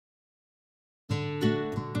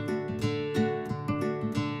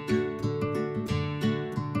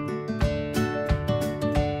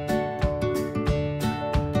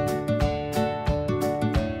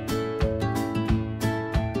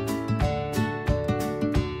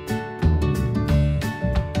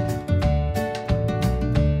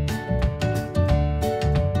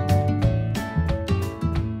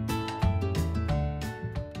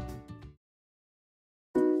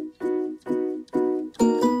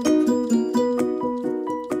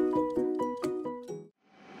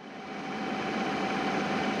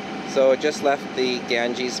So I just left the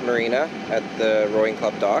Ganges Marina at the Rowing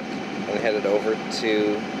Club dock and headed over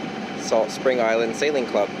to Saltspring Island Sailing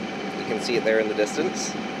Club. You can see it there in the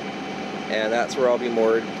distance. And that's where I'll be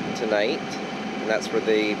moored tonight. And that's where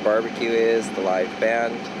the barbecue is, the live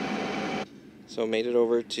band. So I made it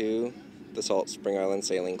over to the Saltspring Island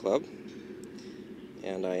Sailing Club.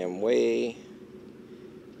 And I am way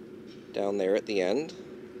down there at the end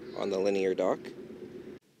on the linear dock.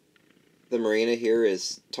 The marina here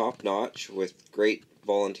is top-notch with great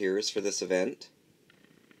volunteers for this event.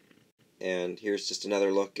 And here's just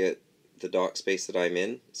another look at the dock space that I'm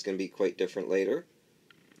in. It's going to be quite different later.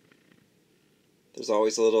 There's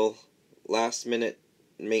always a little last-minute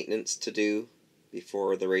maintenance to do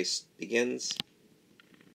before the race begins.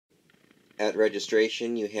 At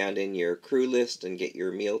registration, you hand in your crew list and get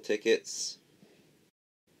your meal tickets.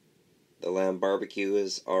 The lamb barbecue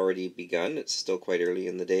has already begun. It's still quite early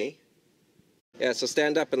in the day. Yeah, so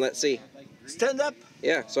stand up and let's see. Stand up.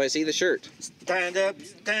 Yeah, so I see the shirt. Stand up,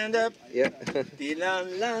 stand up. Yeah. La,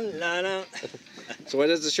 la, la, la. So what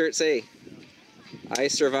does the shirt say? I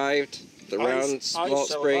survived the round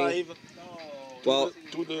Saltspring. Well,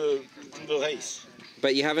 to the race.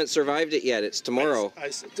 But you haven't survived it yet. It's tomorrow.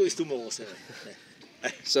 It's tomorrow, sir.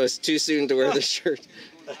 So it's too soon to wear the shirt.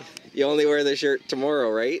 You only wear the shirt tomorrow,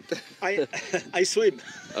 right? I swim.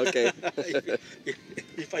 Okay.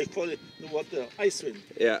 if I fall in the water, I swim.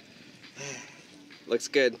 Yeah. Looks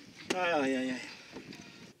good. Yeah.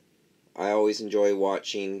 I always enjoy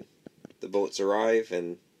watching the boats arrive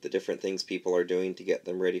and the different things people are doing to get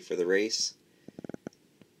them ready for the race.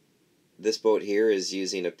 This boat here is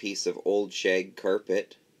using a piece of old shag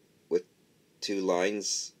carpet with 2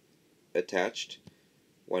 lines attached,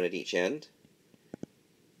 one at each end.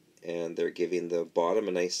 And they're giving the bottom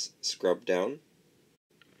a nice scrub down.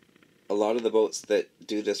 A lot of the boats that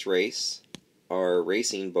do this race are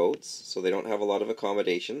racing boats, so they don't have a lot of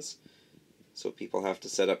accommodations. So people have to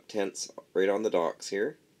set up tents right on the docks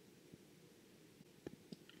here.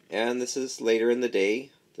 And this is later in the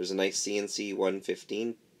day. There's a nice CNC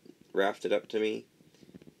 115 rafted up to me.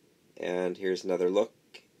 And here's another look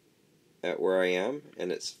at where I am,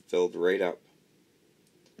 and it's filled right up.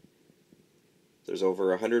 There's over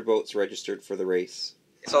 100 boats registered for the race.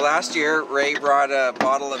 So last year, Ray brought a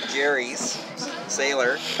bottle of Jerry's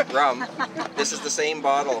Sailor rum. This is the same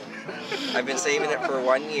bottle. I've been saving it for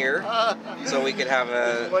 1 year so we could have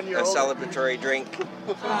a celebratory drink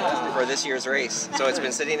for this year's race. So it's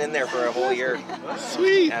been sitting in there for a whole year.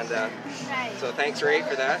 Sweet! And so thanks, Ray,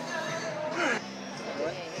 for that.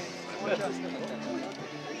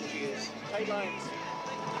 Guidelines.